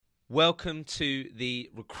Welcome to the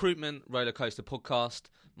Recruitment Rollercoaster podcast.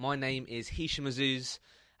 My name is Hisham Azuz,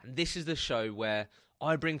 and this is the show where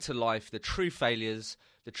I bring to life the true failures,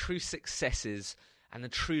 the true successes, and the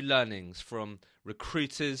true learnings from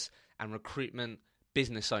recruiters and recruitment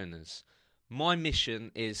business owners. My mission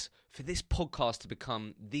is for this podcast to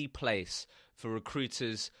become the place for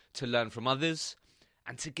recruiters to learn from others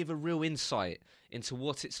and to give a real insight into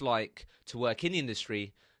what it's like to work in the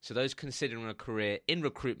industry, so those considering a career in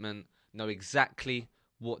recruitment know exactly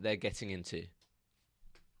what they're getting into.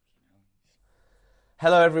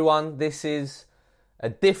 Hello everyone, this is a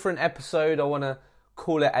different episode. I want to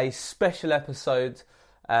call it a special episode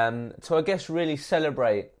to, I guess, really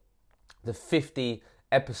celebrate the 50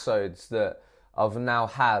 episodes that I've now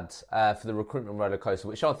had for the Recruitment Rollercoaster,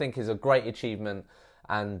 which I think is a great achievement.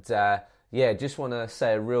 And just want to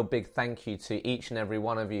say a real big thank you to each and every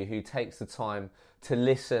one of you who takes the time to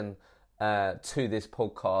listen to this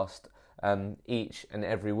podcast each and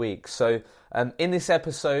every week. So in this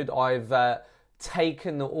episode, I've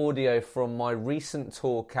taken the audio from my recent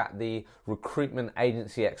talk at the Recruitment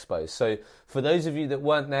Agency Expo. So for those of you that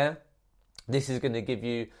weren't there, this is going to give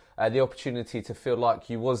you the opportunity to feel like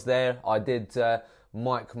you was there. I did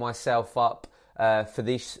mic myself up for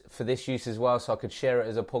this use as well, so I could share it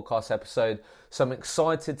as a podcast episode. So I'm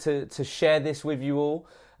excited to share this with you all.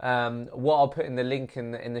 What I'll put in the link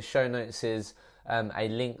in the show notes is a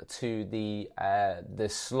link to the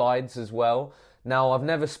slides as well. Now, I've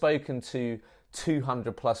never spoken to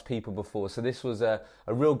 200 plus people before, so this was a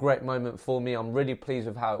real great moment for me. I'm really pleased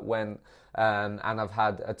with how it went, and I've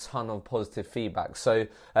had a ton of positive feedback. So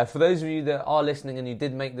for those of you that are listening and you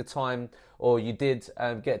did make the time, or you did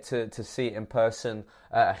get to see it in person,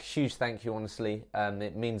 a huge thank you, honestly.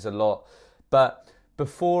 It means a lot. But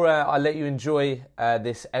before I let you enjoy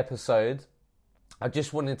this episode, I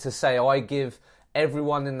just wanted to say I give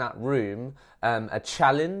everyone in that room a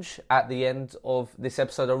challenge at the end of this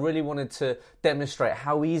episode. I really wanted to demonstrate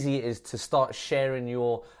how easy it is to start sharing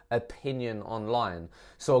your opinion online.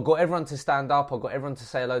 So I got everyone to stand up, I got everyone to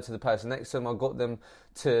say hello to the person next to them, I got them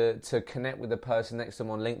to connect with the person next to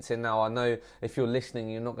them on LinkedIn. Now, I know if you're listening,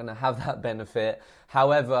 you're not going to have that benefit.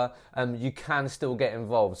 However, you can still get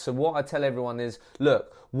involved. So what I tell everyone is,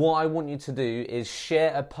 look, what I want you to do is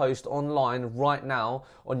share a post online right now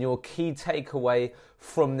on your key takeaway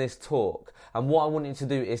from this talk. And what I want you to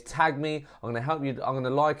do is tag me. I'm going to help you. I'm going to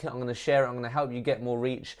like it. I'm going to share it. I'm going to help you get more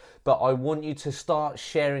reach. But I want you to start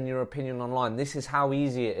sharing your opinion online. This is how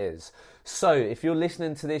easy it is. So if you're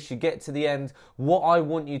listening to this, you get to the end, what I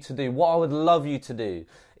want you to do, what I would love you to do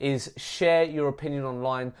is share your opinion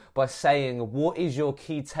online by saying, what is your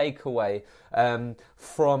key takeaway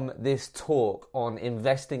from this talk on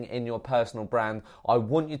investing in your personal brand? I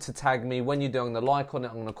want you to tag me. When you do, I'm going to like on it,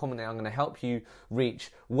 I'm going to comment it, I'm going to help you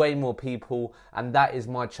reach way more people, and that is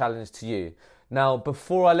my challenge to you. Now,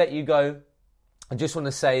 before I let you go, I just want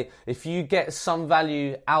to say, if you get some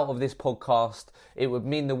value out of this podcast, it would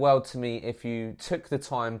mean the world to me if you took the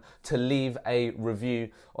time to leave a review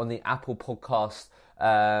on the Apple Podcast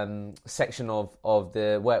section of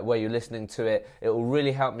the where you're listening to it. It will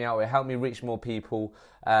really help me out. It will help me reach more people.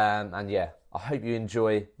 And yeah, I hope you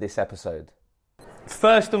enjoy this episode.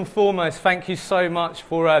 First and foremost, thank you so much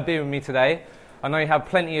for being with me today. I know you have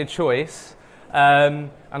plenty of choice. And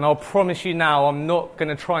I'll promise you now, I'm not going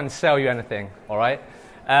to try and sell you anything, all right?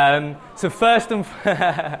 So first and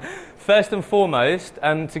foremost,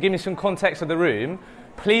 to give me some context of the room,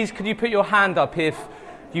 please could you put your hand up if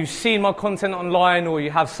you've seen my content online, or you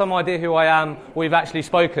have some idea who I am, or you've actually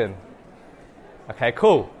spoken? Okay,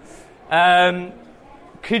 cool.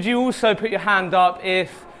 Could you also put your hand up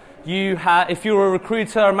if you're a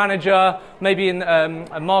recruiter, a manager, maybe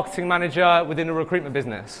a marketing manager within a recruitment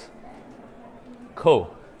business?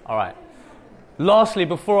 Cool. All right. Lastly,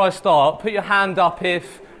 before I start, put your hand up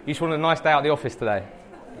if you just want a nice day out the office today.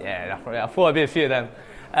 Yeah, I thought I'd be a few of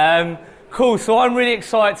them. Cool. So I'm really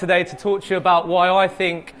excited today to talk to you about why I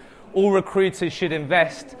think all recruiters should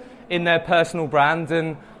invest in their personal brand.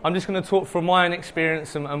 And I'm just going to talk from my own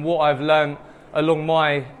experience and what I've learned along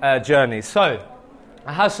my journey. So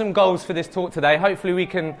I have some goals for this talk today. Hopefully we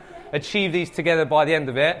can achieve these together by the end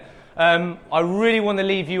of it. I really want to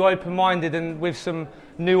leave you open-minded and with some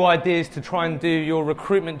new ideas to try and do your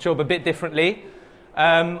recruitment job a bit differently.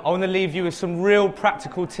 I want to leave you with some real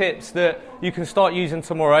practical tips that you can start using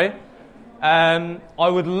tomorrow. I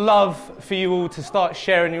would love for you all to start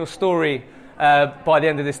sharing your story by the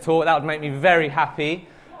end of this talk. That would make me very happy.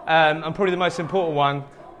 And probably the most important one,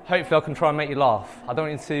 hopefully I can try and make you laugh. I don't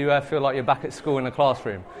want you to feel like you're back at school in a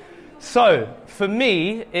classroom. So, for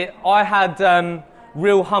me, I had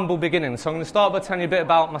real humble beginnings. So I'm going to start by telling you a bit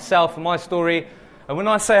about myself and my story. And when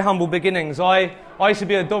I say humble beginnings, I used to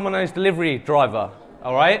be a Domino's delivery driver,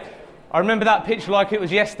 all right? I remember that picture like it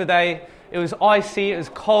was yesterday. It was icy, it was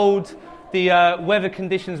cold, the weather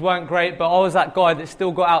conditions weren't great, but I was that guy that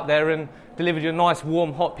still got out there and delivered you a nice,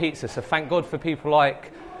 warm, hot pizza. So thank God for people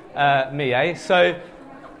like me, eh? So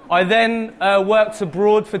I then worked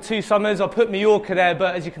abroad for 2 summers. I put Mallorca there,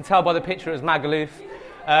 but as you can tell by the picture, it was Magaluf.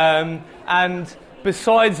 And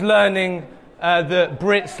besides learning that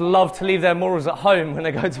Brits love to leave their morals at home when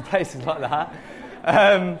they go to places like that,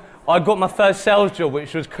 I got my first sales job,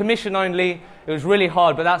 which was commission only. It was really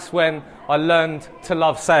hard, but that's when I learned to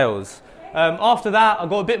love sales. After that, I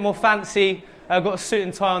got a bit more fancy. I got a suit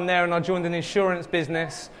and tie on there, and I joined an insurance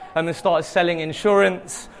business and started selling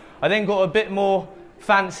insurance. I then got a bit more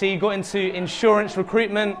fancy, got into insurance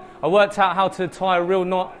recruitment. I worked out how to tie a real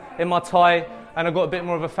knot in my tie, and I got a bit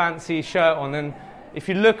more of a fancy shirt on. And if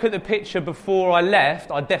you look at the picture before I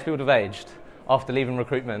left, I definitely would have aged after leaving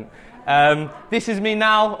recruitment. This is me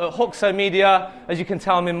now at Hoxo Media. As you can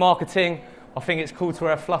tell, I'm in marketing. I think it's cool to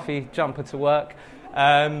wear a fluffy jumper to work.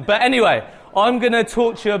 But anyway, I'm going to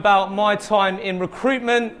talk to you about my time in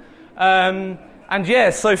recruitment.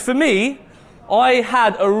 So for me, I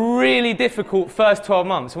had a really difficult first 12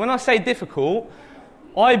 months. When I say difficult,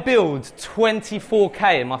 I billed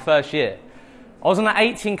 24k in my first year. I was on an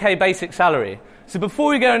 18k basic salary. So before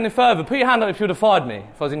we go any further, put your hand up if you would have fired me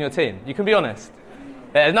if I was in your team. You can be honest.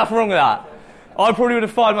 There's nothing wrong with that. I probably would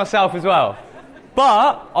have fired myself as well.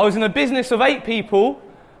 But I was in a business of 8 people.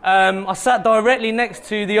 I sat directly next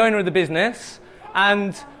to the owner of the business,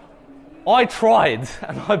 and I tried,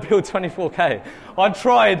 and I billed 24k. I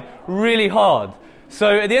tried really hard.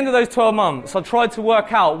 So at the end of those 12 months, I tried to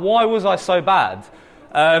work out why was I so bad.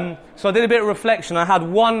 So I did a bit of reflection. I had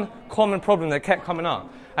one common problem that kept coming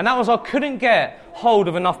up, and that was I couldn't get hold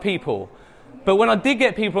of enough people. But when I did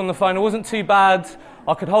get people on the phone, it wasn't too bad.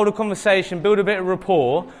 I could hold a conversation, build a bit of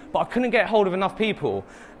rapport, but I couldn't get hold of enough people.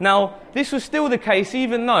 Now, this was still the case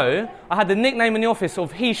even though I had the nickname in the office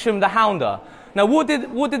of Hisham the Hounder. Now, what did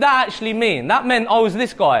that actually mean? That meant I was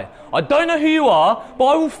this guy. I don't know who you are, but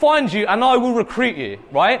I will find you and I will recruit you,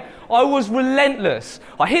 right? I was relentless.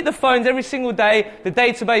 I hit the phones every single day, the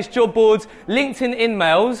database, job boards, LinkedIn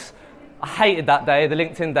emails. I hated that day, the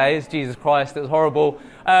LinkedIn days. Jesus Christ, it was horrible.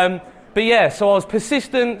 But yeah, so I was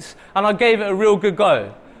persistent and I gave it a real good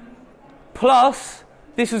go. Plus,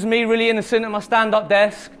 this was me really innocent at my stand-up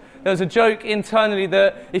desk. There was a joke internally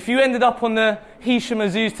that if you ended up on the Hisham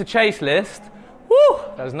Azuz to chase list,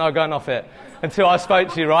 there was no going off it. Until I spoke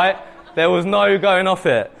to you, right? There was no going off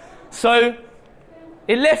it. So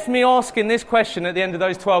it left me asking this question at the end of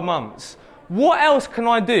those 12 months. What else can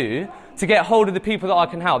I do to get hold of the people that I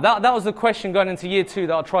can help? That was the question going into year 2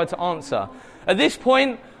 that I tried to answer. At this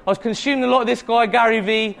point, I was consuming a lot of this guy, Gary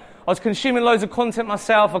Vee. I was consuming loads of content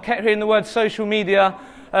myself. I kept hearing the word social media.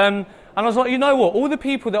 And I was like, you know what? All the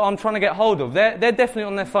people that I'm trying to get hold of, they're definitely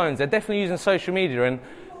on their phones. They're definitely using social media. And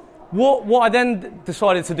what I then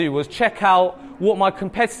decided to do was check out what my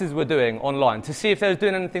competitors were doing online to see if they were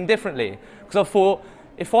doing anything differently. Because I thought,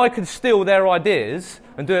 if I could steal their ideas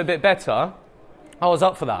and do it a bit better, I was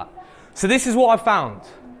up for that. So this is what I found.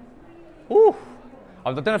 Ooh.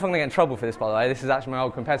 I don't know if I'm going to get in trouble for this, by the way. This is actually my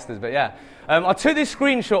old competitors, but yeah. I took this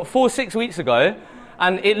screenshot 6 weeks ago,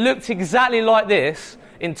 and it looked exactly like this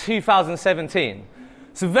in 2017.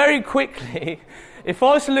 So very quickly, if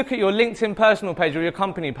I was to look at your LinkedIn personal page or your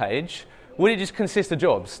company page, would it just consist of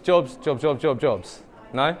jobs? Jobs, jobs, jobs, jobs, jobs?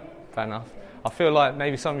 No? Fair enough. I feel like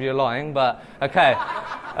maybe some of you are lying, but okay.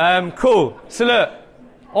 Cool. So look,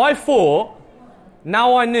 I thought,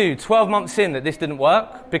 now I knew 12 months in that this didn't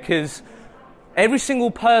work, because every single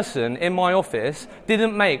person in my office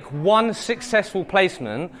didn't make one successful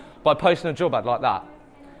placement by posting a job ad like that.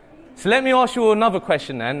 So let me ask you another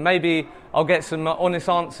question then. Maybe I'll get some honest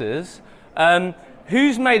answers.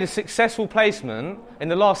 Who's made a successful placement in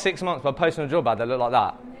the last 6 months by posting a job ad that looked like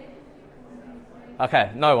that?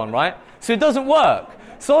 Okay, no one, right? So it doesn't work.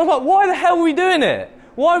 So I was like, why the hell are we doing it?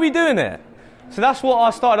 Why are we doing it? So that's what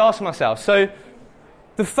I started asking myself. So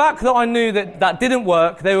the fact that I knew that that didn't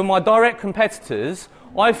work, they were my direct competitors,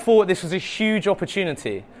 I thought this was a huge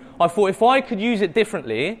opportunity. I thought if I could use it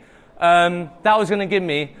differently, that was going to give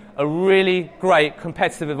me a really great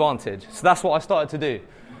competitive advantage. So that's what I started to do.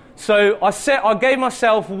 So I gave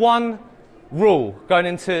myself one rule going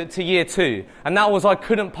into year 2, and that was I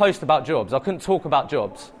couldn't post about jobs. I couldn't talk about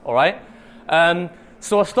jobs, all right?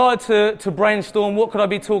 So I started to brainstorm, what could I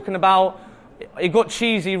be talking about? It got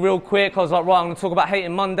cheesy real quick. I was like, right, I'm going to talk about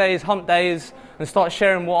hating Mondays, hump days, and start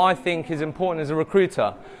sharing what I think is important as a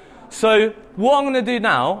recruiter. So what I'm going to do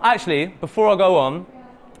now, actually, before I go on,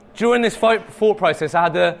 during this thought process, I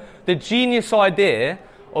had the genius idea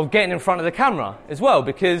of getting in front of the camera as well,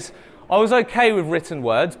 because I was okay with written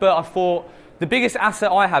words, but I thought the biggest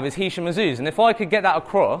asset I have is Hisham Azuz, and if I could get that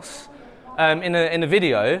across in a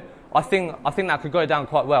video, I think that could go down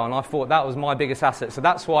quite well, and I thought that was my biggest asset. So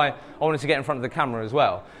that's why I wanted to get in front of the camera as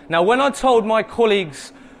well. Now, when I told my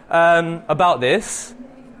colleagues about this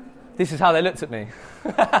is how they looked at me.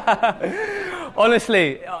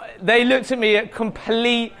 Honestly, they looked at me at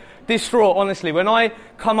complete distraught, honestly. When I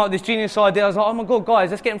come up with this genius idea, I was like, oh my God, guys,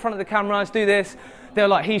 let's get in front of the camera, let's do this. They were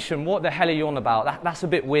like, Hisham, what the hell are you on about? That's a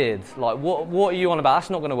bit weird. Like, what are you on about? That's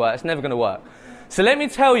not going to work. It's never going to work. So let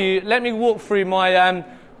me walk through my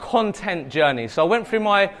content journey. So I went through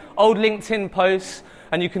my old LinkedIn posts,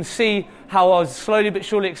 and you can see how I was slowly but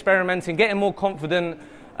surely experimenting, getting more confident,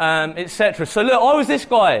 etc. So look, I was this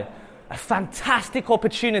guy. A fantastic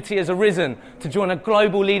opportunity has arisen to join a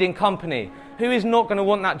global leading company. Who is not going to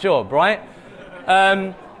want that job, right?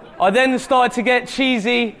 I then started to get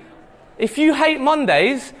cheesy. If you hate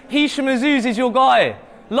Mondays, Hisham Azuz is your guy.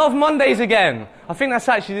 Love Mondays again. I think that's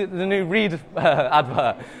actually the new Reed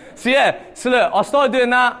advert. So look, I started doing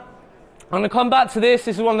that. I'm going to come back to this.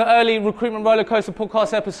 This is one of the early Recruitment Rollercoaster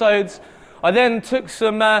podcast episodes. I then took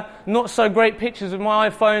some not so great pictures with my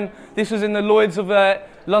iPhone. This was in the Lloyd's of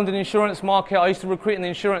London insurance market. I used to recruit in the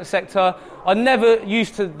insurance sector. I never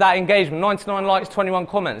used to that engagement, 99 likes, 21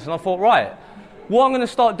 comments. And I thought, right, what I'm going to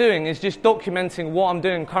start doing is just documenting what I'm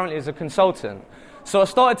doing currently as a consultant. So I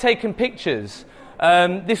started taking pictures.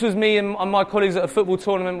 This was me and my colleagues at a football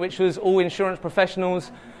tournament, which was all insurance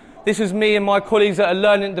professionals. This was me and my colleagues at a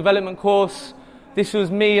learning and development course. This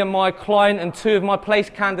was me and my client and two of my place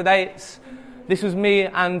candidates. This was me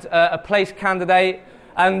and a place candidate.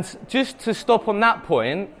 And just to stop on that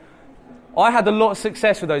point, I had a lot of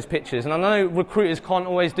success with those pictures. And I know recruiters can't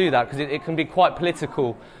always do that because it can be quite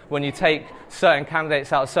political when you take certain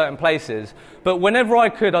candidates out of certain places. But whenever I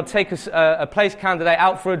could, I'd take a place candidate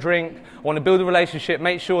out for a drink. I want to build a relationship,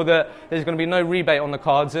 make sure that there's going to be no rebate on the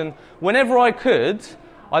cards. And whenever I could,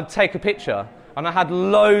 I'd take a picture. And I had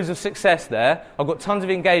loads of success there. I got tons of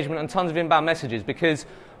engagement and tons of inbound messages because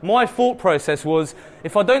my thought process was,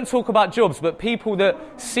 if I don't talk about jobs, but people that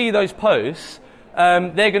see those posts,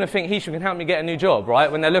 they're going to think Hisham can help me get a new job,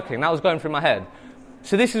 right, when they're looking. That was going through my head.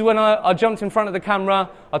 So this is when I jumped in front of the camera,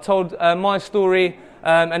 I told my story,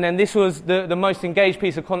 and then this was the most engaged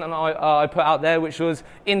piece of content I put out there, which was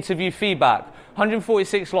interview feedback.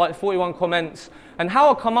 146 likes, 41 comments. And how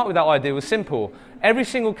I come up with that idea was simple. Every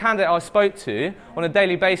single candidate I spoke to on a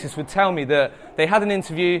daily basis would tell me that they had an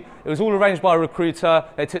interview, it was all arranged by a recruiter,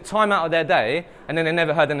 they took time out of their day, and then they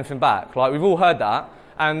never heard anything back. Like, we've all heard that,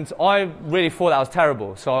 and I really thought that was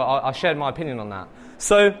terrible, so I shared my opinion on that.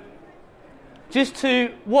 So, just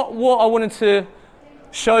to, what I wanted to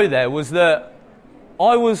show there was that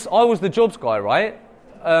I was the jobs guy, right?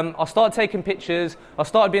 I started taking pictures, I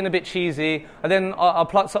started being a bit cheesy, and then I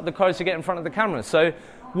plucked up the courage to get in front of the camera. So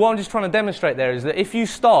what I'm just trying to demonstrate there is that if you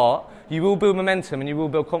start, you will build momentum and you will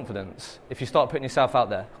build confidence if you start putting yourself out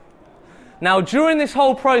there. Now, during this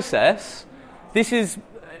whole process, it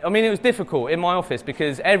was difficult in my office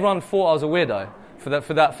because everyone thought I was a weirdo for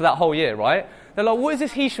that whole year, right? They're like, what is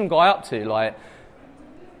this Hisham guy up to? Like,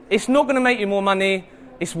 it's not going to make you more money,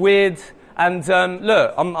 it's weird, and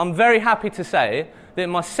look, I'm very happy to say that in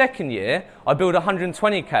my second year, I built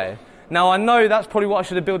 120k. Now, I know that's probably what I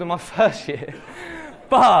should have built in my first year.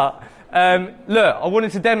 But, look, I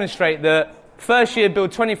wanted to demonstrate that first year,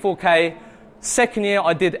 build 24k. Second year,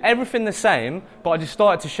 I did everything the same, but I just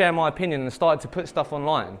started to share my opinion and started to put stuff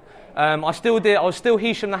online. I was still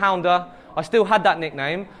Hisham the Hounder. I still had that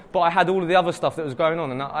nickname, but I had all of the other stuff that was going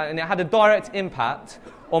on. And it had a direct impact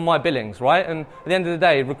on my billings, right? And at the end of the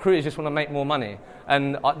day, recruiters just want to make more money.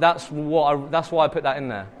 And that's why I put that in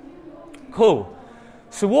there. Cool.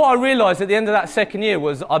 So what I realised at the end of that second year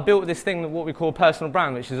was I built this thing, what we call personal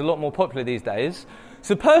brand, which is a lot more popular these days.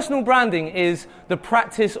 So personal branding is the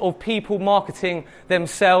practice of people marketing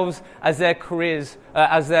themselves as their careers,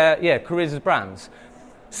 careers as brands.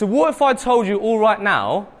 So what if I told you all right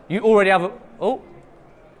now, you already have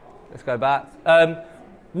let's go back.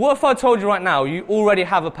 What if I told you right now you already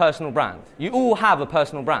have a personal brand? You all have a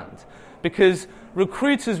personal brand. Because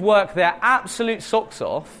recruiters work their absolute socks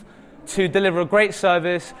off to deliver a great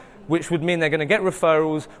service, which would mean they're going to get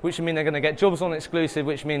referrals, which would mean they're going to get jobs on exclusive,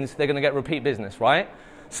 which means they're going to get repeat business, right?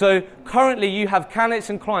 So currently you have candidates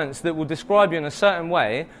and clients that will describe you in a certain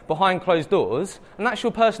way behind closed doors, and that's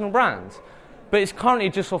your personal brand. But it's currently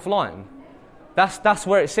just offline. That's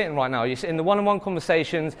where it's sitting right now. You're in the one-on-one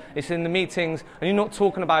conversations, it's in the meetings, and you're not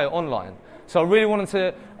talking about it online. So I really wanted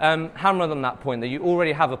to hammer on that point, that you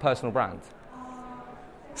already have a personal brand.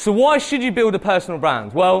 So why should you build a personal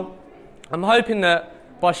brand? Well, I'm hoping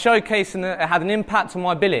that by showcasing that it had an impact on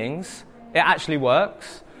my billings, it actually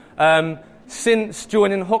works. Since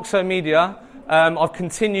joining Hoxo Media, I've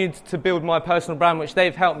continued to build my personal brand, which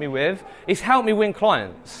they've helped me with. It's helped me win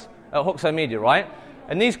clients at Hoxo Media, right?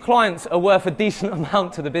 And these clients are worth a decent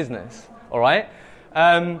amount to the business, all right?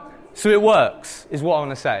 So it works, is what I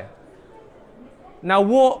want to say. Now,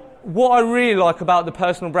 what I really like about the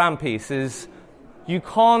personal brand piece is you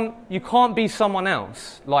can't be someone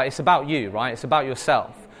else. Like, it's about you, right? It's about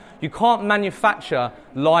yourself. You can't manufacture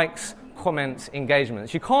likes, comments,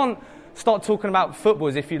 engagements. You can't start talking about football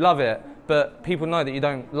as if you love it, but people know that you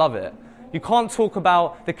don't love it. You can't talk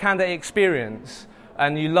about the candidate experience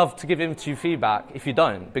and you love to give interview feedback if you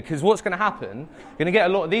don't, because what's going to happen, you're going to get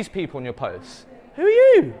a lot of these people on your posts. Who are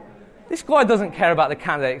you? This guy doesn't care about the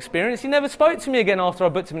candidate experience. He never spoke to me again after I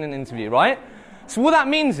booked him in an interview, right? So what that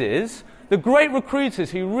means is the great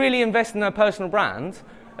recruiters who really invest in their personal brand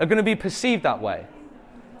are going to be perceived that way.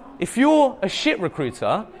 If you're a shit recruiter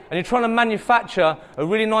and you're trying to manufacture a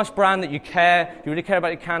really nice brand that you really care about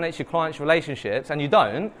your candidates, your clients, your relationships, and you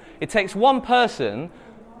don't, it takes one person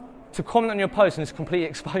to comment on your post and just completely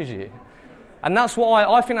expose you. And that's why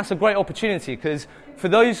I think that's a great opportunity, because for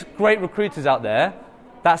those great recruiters out there,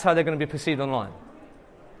 that's how they're going to be perceived online.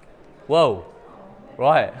 Whoa,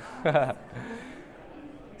 right.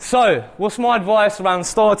 So, what's my advice around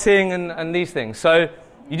starting and these things? So,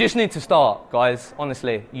 you just need to start, guys,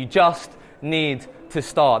 honestly. You just need to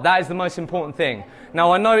start. That is the most important thing.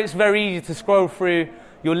 Now, I know it's very easy to scroll through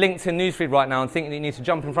your LinkedIn newsfeed right now and think that you need to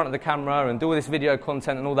jump in front of the camera and do all this video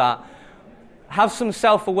content and all that. Have some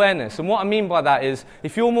self-awareness. And what I mean by that is,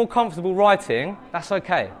 if you're more comfortable writing, that's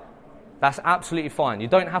okay. That's absolutely fine. You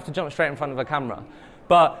don't have to jump straight in front of a camera.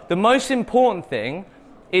 But the most important thing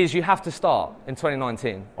is you have to start in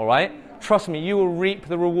 2019, all right? Trust me, you will reap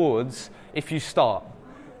the rewards if you start.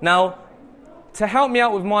 Now, to help me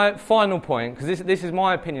out with my final point, because this is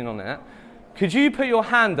my opinion on it, could you put your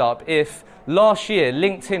hand up if last year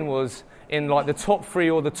LinkedIn was in like the top 3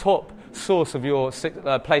 or the top source of your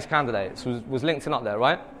place candidates? Was LinkedIn up there,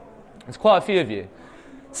 right? There's quite a few of you.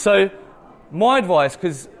 So my advice,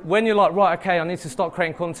 because when you're like, right, okay, I need to start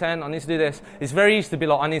creating content, I need to do this, it's very easy to be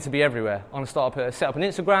like, I need to be everywhere. I'm going to set up an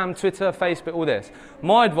Instagram, Twitter, Facebook, all this.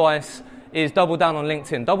 My advice is double down on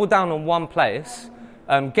LinkedIn. Double down on one place.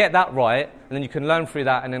 Get that right, and then you can learn through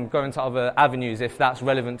that and then go into other avenues if that's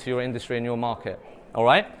relevant to your industry and your market. All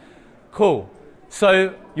right? Cool.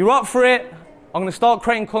 So you're up for it. I'm going to start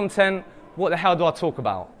creating content. What the hell do I talk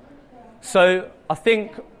about? So I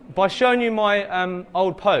think by showing you my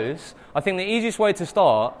old posts, I think the easiest way to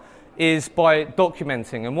start is by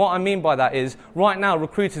documenting. And what I mean by that is, right now,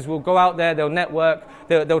 recruiters will go out there, they'll network,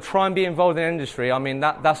 they'll try and be involved in the industry. I mean,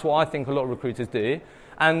 that's what I think a lot of recruiters do.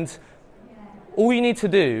 And all you need to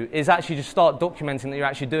do is actually just start documenting that you're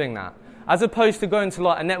actually doing that. As opposed to going to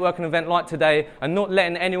like a networking event like today and not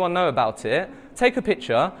letting anyone know about it, take a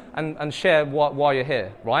picture and share why you're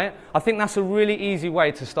here, right? I think that's a really easy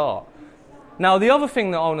way to start. Now, the other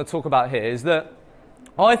thing that I want to talk about here is that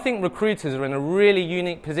I think recruiters are in a really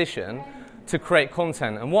unique position to create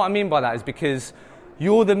content. And what I mean by that is because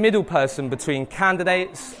you're the middle person between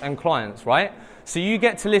candidates and clients, right? So you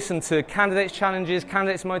get to listen to candidates' challenges,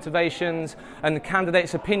 candidates' motivations, and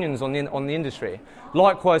candidates' opinions on the industry.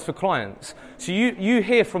 Likewise for clients. So you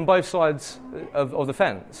hear from both sides of the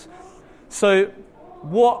fence. So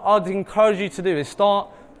what I'd encourage you to do is start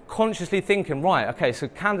consciously thinking, right, okay, so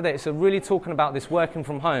candidates are really talking about this working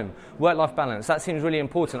from home, work-life balance. That seems really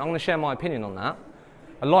important. I'm going to share my opinion on that.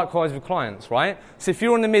 And likewise with clients, right? So if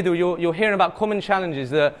you're in the middle, you're hearing about common challenges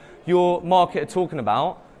that your market are talking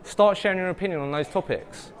about, start sharing your opinion on those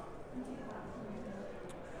topics.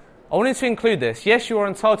 I wanted to include this. Yes, you are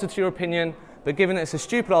entitled to your opinion, but given it's a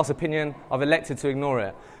stupid-ass opinion, I've elected to ignore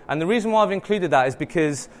it. And the reason why I've included that is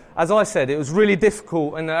because, as I said, it was really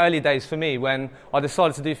difficult in the early days for me when I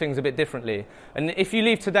decided to do things a bit differently. And if you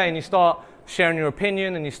leave today and you start sharing your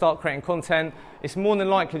opinion and you start creating content, it's more than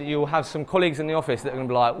likely that you'll have some colleagues in the office that are going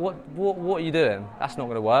to be like, what are you doing? That's not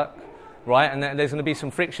going to work. Right, and there's going to be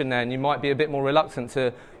some friction there, and you might be a bit more reluctant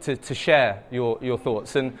to share your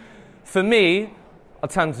thoughts. And for me, I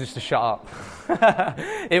tend just to shut up.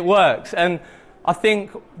 It works, and I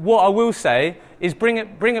think what I will say is bring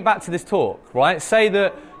it back to this talk. Right, say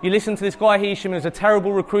that you listen to this guy Hisham who's a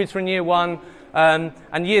terrible recruiter in year one,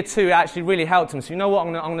 And year 2, it actually really helped them. So you know what,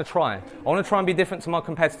 I'm going to try. I want to try and be different to my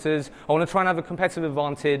competitors. I want to try and have a competitive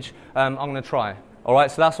advantage. I'm going to try. All right,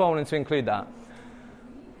 so that's why I wanted to include that.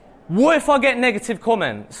 What if I get negative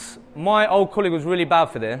comments? My old colleague was really bad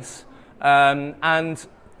for this. And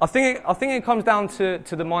I think it comes down to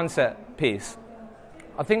the mindset piece.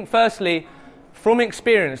 I think firstly, from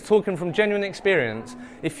experience, talking from genuine experience,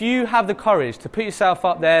 if you have the courage to put yourself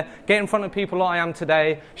up there, get in front of people like I am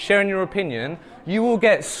today, sharing your opinion, you will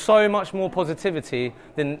get so much more positivity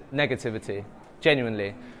than negativity,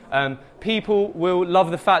 genuinely. People will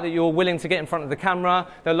love the fact that you're willing to get in front of the camera,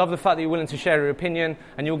 they'll love the fact that you're willing to share your opinion,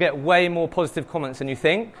 and you'll get way more positive comments than you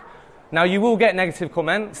think. Now, you will get negative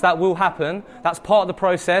comments, that will happen, that's part of the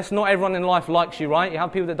process. Not everyone in life likes you, right? You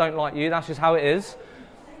have people that don't like you, that's just how it is.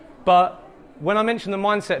 But when I mention the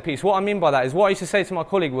mindset piece, what I mean by that is what I used to say to my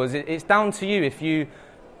colleague was, it's down to you if you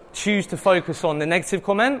choose to focus on the negative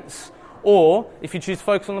comments or if you choose to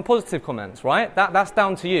focus on the positive comments, right? That's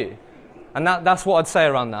down to you. And that's what I'd say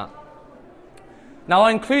around that. Now,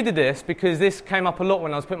 I included this because this came up a lot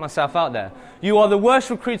when I was putting myself out there. You are the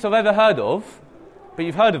worst recruiter I've ever heard of, but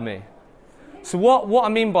you've heard of me. So what I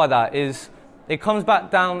mean by that is it comes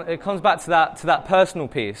back to that personal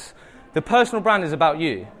piece. The personal brand is about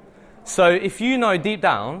you. So if you know deep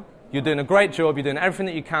down you're doing a great job, you're doing everything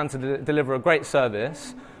that you can to deliver a great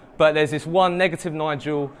service, but there's this one negative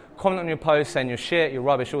Nigel comment on your post saying you're shit, you're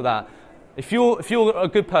rubbish, all that. If you're a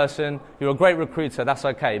good person, you're a great recruiter, that's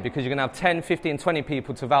okay, because you're going to have 10, 15, 20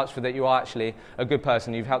 people to vouch for that you are actually a good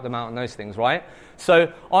person, you've helped them out on those things, right?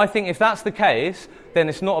 So I think if that's the case, then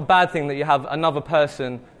it's not a bad thing that you have another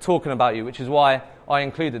person talking about you, which is why I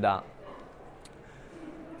included that.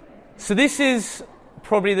 So this is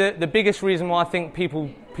probably the biggest reason why I think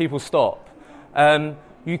people stop.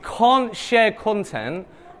 You can't share content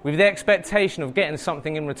with the expectation of getting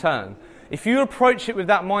something in return. If you approach it with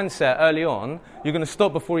that mindset early on, you're going to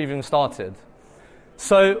stop before you've even started.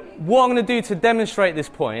 So what I'm going to do to demonstrate this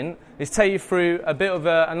point is take you through a bit of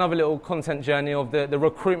another little content journey of the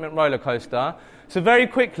recruitment roller coaster. So very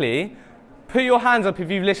quickly, put your hands up if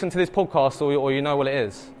you've listened to this podcast or you know what it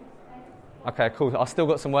is. Okay, cool. I've still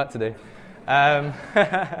got some work to do.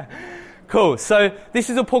 Cool. So this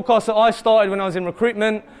is a podcast that I started when I was in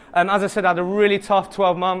recruitment. As I said, I had a really tough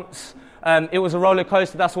 12 months. It was a roller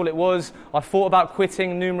coaster, that's all it was. I thought about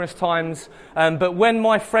quitting numerous times. But when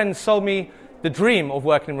my friend sold me the dream of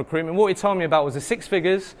working in recruitment, what he told me about was the 6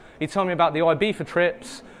 figures. He told me about the IB for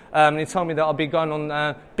trips. And he told me that I'd be going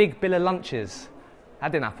on big bill of lunches.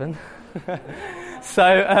 That didn't happen.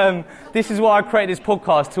 So this is why I created this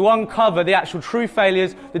podcast, to uncover the actual true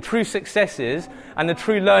failures, the true successes, and the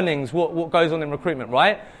true learnings, what goes on in recruitment,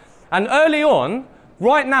 right? And early on,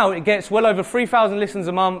 right now it gets well over 3,000 listens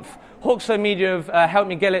a month. Hoxo Media have helped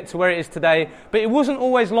me get it to where it is today, but it wasn't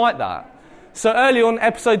always like that. So early on,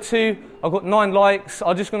 episode 2, I got 9 likes.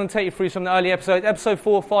 I'm just going to take you through some of the early episodes. Episode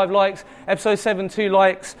 4, 5 likes. Episode 7, 2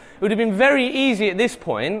 likes. It would have been very easy at this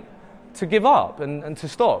point to give up and to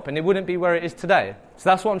stop, and it wouldn't be where it is today. So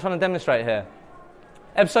that's what I'm trying to demonstrate here.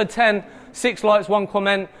 Episode 10, 6 likes, 1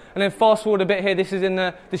 comment, and then fast forward a bit here. This is in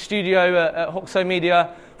the studio at Hoxo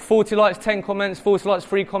Media. 40 likes, 10 comments, 40 likes,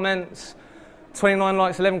 3 comments, 29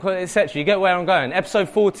 likes, 11 comments, etc. You get where I'm going. Episode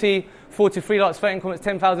 40, 43 likes, 13 comments,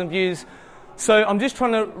 10,000 views. So I'm just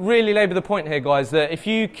trying to really labour the point here, guys, that if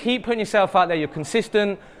you keep putting yourself out there, you're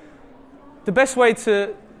consistent. The best way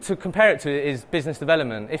to compare it to is business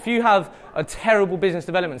development. If you have a terrible business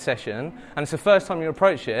development session and it's the first time you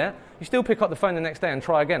approach it, you still pick up the phone the next day and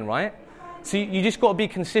try again, right? So you just got to be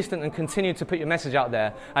consistent and continue to put your message out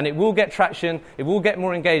there, and it will get traction, it will get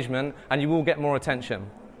more engagement, and you will get more attention.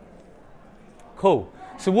 Cool.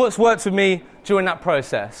 So what's worked with me during that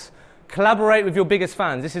process? Collaborate with your biggest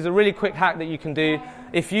fans. This is a really quick hack that you can do.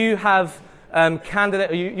 If you have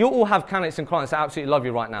you all have candidates and clients that absolutely love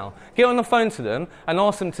you right now. Get on the phone to them and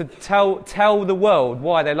ask them to tell the world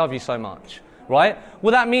why they love you so much, right?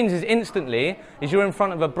 What that means is you're in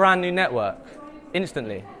front of a brand new network,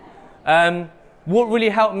 instantly. What really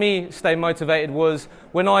helped me stay motivated was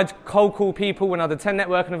when I'd cold call people, when I'd attend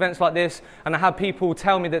networking events like this, and I had people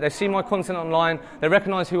tell me that they've seen my content online, they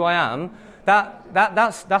recognise who I am.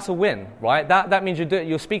 That's a win, right? That means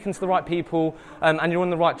you're speaking to the right people and you're on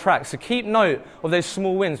the right track. So keep note of those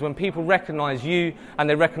small wins when people recognise you and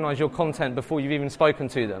they recognise your content before you've even spoken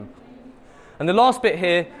to them. And the last bit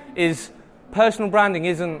here is personal branding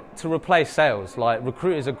isn't to replace sales. Like,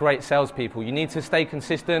 recruiters are great salespeople. You need to stay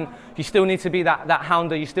consistent. You still need to be that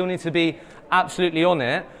hounder. You still need to be absolutely on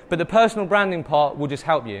it. But the personal branding part will just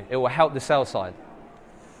help you. It will help the sales side.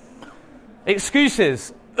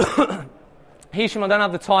 Excuses. Hisham, I don't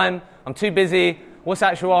have the time. I'm too busy. What's the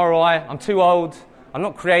actual ROI? I'm too old. I'm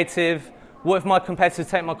not creative. What if my competitors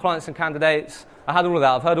take my clients and candidates? I had all of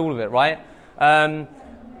that. I've heard all of it, right?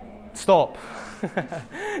 Stop.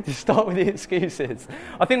 Just start with the excuses.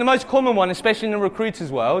 I think the most common one, especially in the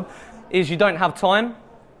recruiters world, is you don't have time.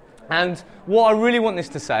 And what I really want this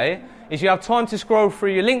to say is you have time to scroll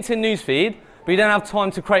through your LinkedIn newsfeed, but you don't have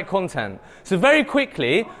time to create content. So very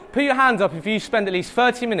quickly, put your hands up if you spend at least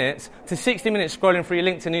 30 minutes to 60 minutes scrolling through your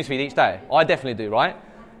LinkedIn newsfeed each day. I definitely do, right?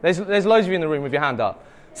 There's loads of you in the room with your hand up.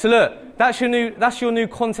 So look, that's your new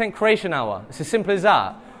content creation hour. It's as simple as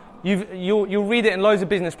that. You'll read it in loads of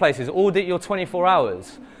business places. Audit your 24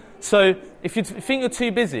 hours. So if you think you're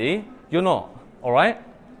too busy, you're not. All right?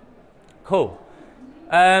 Cool.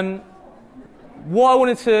 What I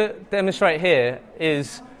wanted to demonstrate here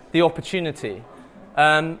is the opportunity.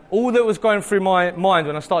 All that was going through my mind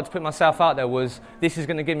when I started to put myself out there was, this is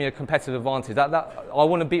going to give me a competitive advantage. I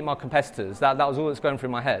want to beat my competitors. That was all that's going through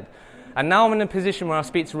my head. And now I'm in a position where I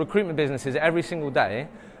speak to recruitment businesses every single day.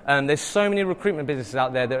 There's so many recruitment businesses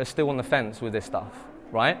out there that are still on the fence with this stuff,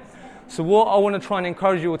 right? So what I want to try and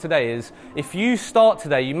encourage you all today is, if you start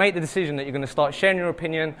today, you make the decision that you're going to start sharing your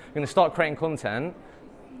opinion, you're going to start creating content,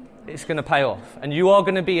 it's going to pay off. And you are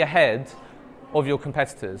going to be ahead of your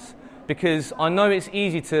competitors. Because I know it's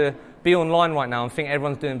easy to be online right now and think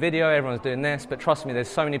everyone's doing video, everyone's doing this, but trust me, there's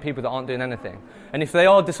so many people that aren't doing anything. And if they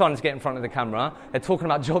are deciding to get in front of the camera, they're talking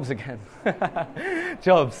about jobs again.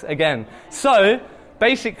 Jobs again. So,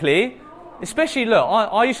 basically, especially, look,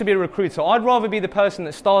 I used to be a recruiter. I'd rather be the person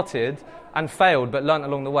that started and failed but learnt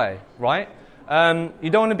along the way, right? You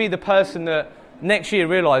don't want to be the person that next year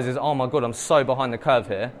realises, oh my God, I'm so behind the curve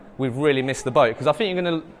here. We've really missed the boat. Because I think you're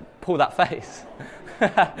going to pull that face.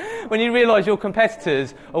 When you realise your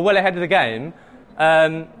competitors are well ahead of the game,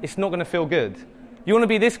 it's not going to feel good. You want to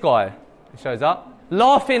be this guy, it shows up,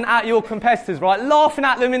 laughing at your competitors, right? Laughing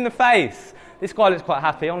at them in the face. This guy looks quite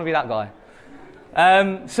happy. I want to be that guy.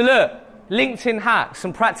 So look, LinkedIn hacks,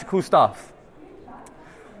 some practical stuff.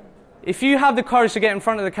 If you have the courage to get in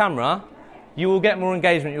front of the camera, you will get more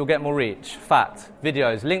engagement, you'll get more reach. Fact.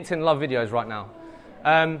 Videos. LinkedIn love videos right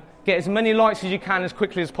now. Get as many likes as you can as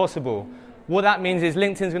quickly as possible. What that means is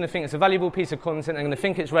LinkedIn's going to think it's a valuable piece of content, they're going to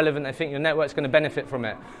think it's relevant, they think your network's going to benefit from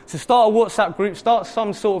it. So start a WhatsApp group, start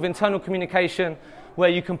some sort of internal communication where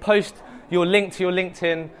you can post your link to your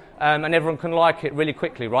LinkedIn and everyone can like it really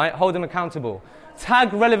quickly, right? Hold them accountable.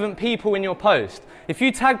 Tag relevant people in your post. If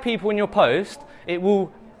you tag people in your post, it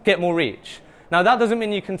will get more reach. Now that doesn't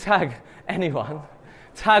mean you can tag anyone.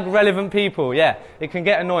 Tag relevant people, yeah, it can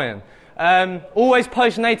get annoying. Always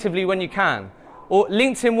post natively when you can. Or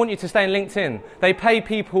LinkedIn want you to stay in LinkedIn. They pay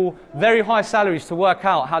people very high salaries to work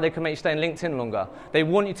out how they can make you stay in LinkedIn longer. They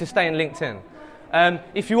want you to stay in LinkedIn.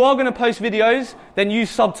 If you are going to post videos, then use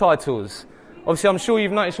subtitles. Obviously, I'm sure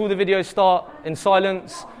you've noticed all the videos start in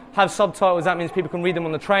silence, have subtitles. That means people can read them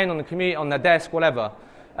on the train, on the commute, on their desk, whatever.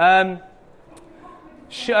 When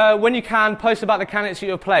you can, post about the candidates that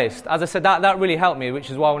you've placed. As I said, that really helped me, which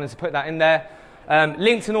is why I wanted to put that in there.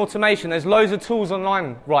 LinkedIn automation. There's loads of tools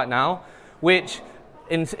online right now which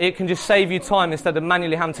it can just save you time instead of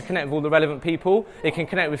manually having to connect with all the relevant people. It can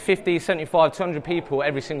connect with 50, 75, 200 people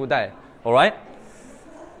every single day, all right?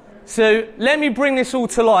 So let me bring this all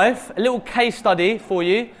to life, a little case study for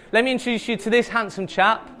you. Let me introduce you to this handsome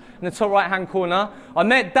chap in the top right-hand corner. I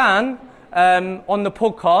met Dan on the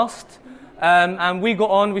podcast, and we got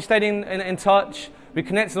on, we stayed in touch, we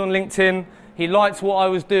connected on LinkedIn. He liked what I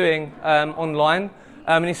was doing online,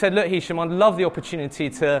 and he said, look, Hisham, I'd love the opportunity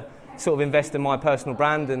to sort of invest in my personal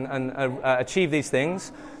brand and achieve these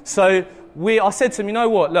things. So I said to him, you know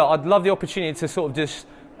what, look, I'd love the opportunity to sort of just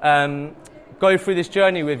go through this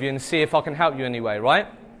journey with you and see if I can help you anyway, right?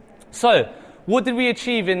 So what did we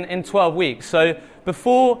achieve in 12 weeks? So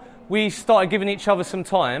before we started giving each other some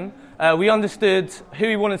time, we understood who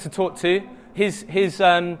he wanted to talk to, his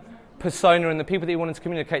persona and the people that he wanted to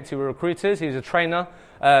communicate to were recruiters. He was a trainer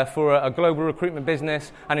for a global recruitment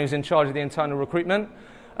business, and he was in charge of the internal recruitment.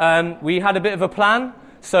 We had a bit of a plan,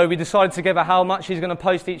 so we decided together how much he's going to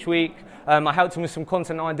post each week. I helped him with some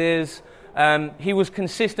content ideas. He was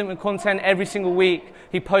consistent with content every single week.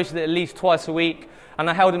 He posted it at least twice a week, and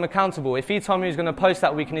I held him accountable. If he told me he was going to post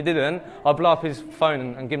that week and he didn't, I'd blow up his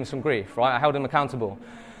phone and give him some grief, right? I held him accountable.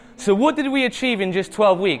 So what did we achieve in just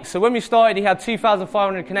 12 weeks? So when we started, he had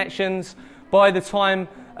 2,500 connections. By the time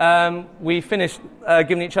we finished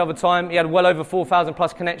giving each other time, he had well over 4,000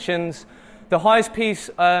 plus connections. the highest piece,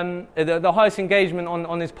 the highest engagement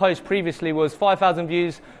on his post previously was 5,000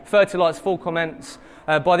 views, 30 likes, 4 comments.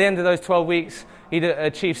 By the end of those 12 weeks, he'd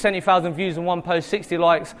achieved 70,000 views on one post, 60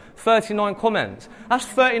 likes, 39 comments. That's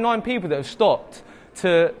 39 people that have stopped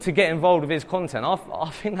to get involved with his content. I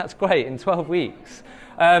think that's great in 12 weeks.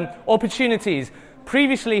 Opportunities.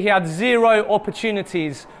 Previously, he had 0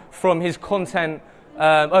 opportunities from his content,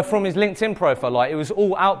 from his LinkedIn profile. Like, it was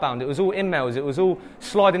all outbound, it was all emails, it was all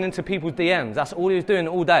sliding into people's DMs. That's all he was doing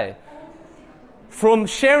all day. From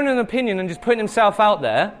sharing an opinion and just putting himself out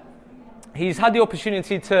there, he's had the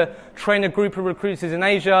opportunity to train a group of recruiters in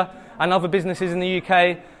Asia and other businesses in the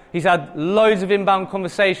UK. He's had loads of inbound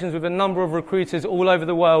conversations with a number of recruiters all over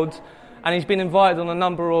the world, and he's been invited on a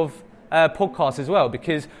number of podcasts as well,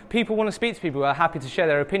 because people want to speak to people who are happy to share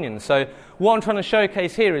their opinions. So what I'm trying to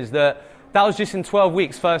showcase here is that was just in 12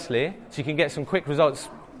 weeks, firstly, so you can get some quick results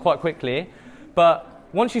quite quickly. But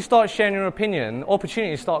once you start sharing your opinion,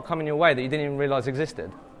 opportunities start coming your way that you didn't even realise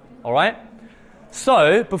existed. All right?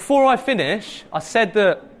 So before I finish, I said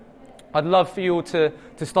that I'd love for you all to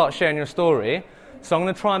start sharing your story. So I'm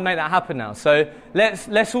going to try and make that happen now. So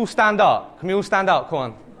let's all stand up. Can we all stand up? Come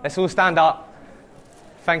on. Let's all stand up.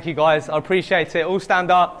 Thank you, guys. I appreciate it. All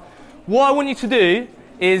stand up. What I want you to do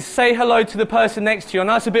is say hello to the person next to you. I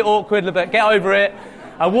know it's a bit awkward, but get over it.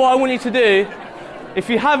 And what I want you to do,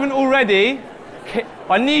 if you haven't already,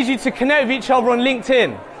 I need you to connect with each other on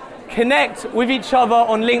LinkedIn. Connect with each other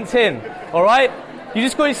on LinkedIn. All right? You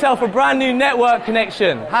just got yourself a brand new network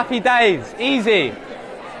connection. Happy days. Easy.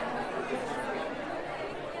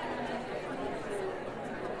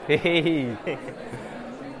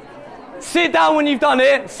 Sit down when you've done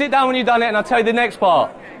it. Sit down when you've done it, and I'll tell you the next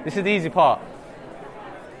part. This is the easy part.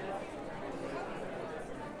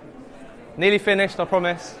 Nearly finished, I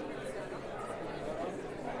promise.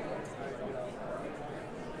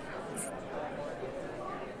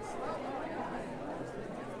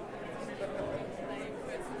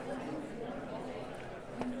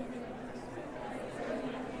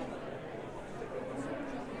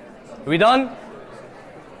 Are we done?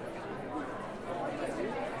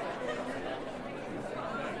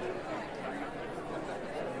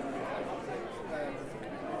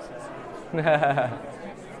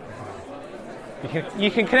 You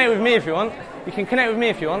can connect with me if you want. You can connect with me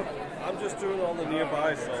if you want. I'm just doing all the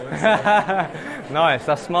nearby, so it's Nice,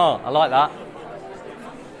 that's smart. I like that.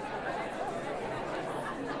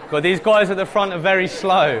 God, these guys at the front are very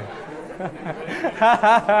slow.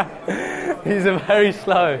 These are very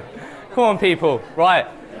slow. Come on, people. Right.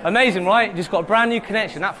 Amazing, right? You just got a brand new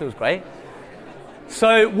connection. That feels great.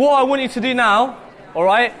 So what I want you to do now, all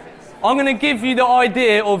right, I'm going to give you the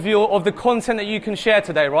idea of the content that you can share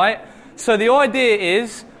today, right? So the idea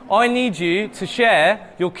is I need you to share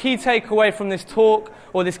your key takeaway from this talk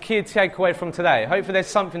or this key takeaway from today. Hopefully there's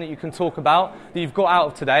something that you can talk about that you've got out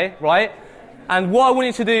of today, right? And what I want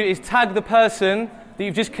you to do is tag the person that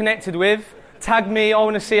you've just connected with. Tag me. I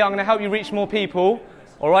want to see it. I'm going to help you reach more people.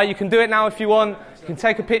 All right? You can do it now if you want. You can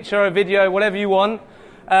take a picture, a video, whatever you want.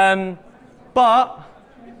 But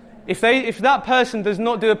if that person does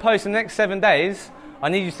not do a post in the next 7 days, I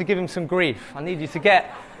need you to give him some grief. I need you to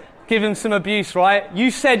give him some abuse, right?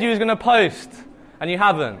 You said you was going to post, and you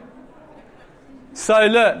haven't. So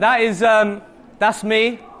look, that's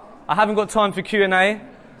me. I haven't got time for Q&A.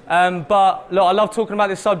 But look, I love talking about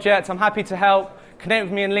this subject. I'm happy to help. Connect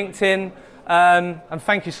with me on LinkedIn. And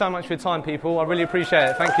thank you so much for your time, people. I really appreciate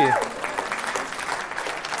it. Thank you.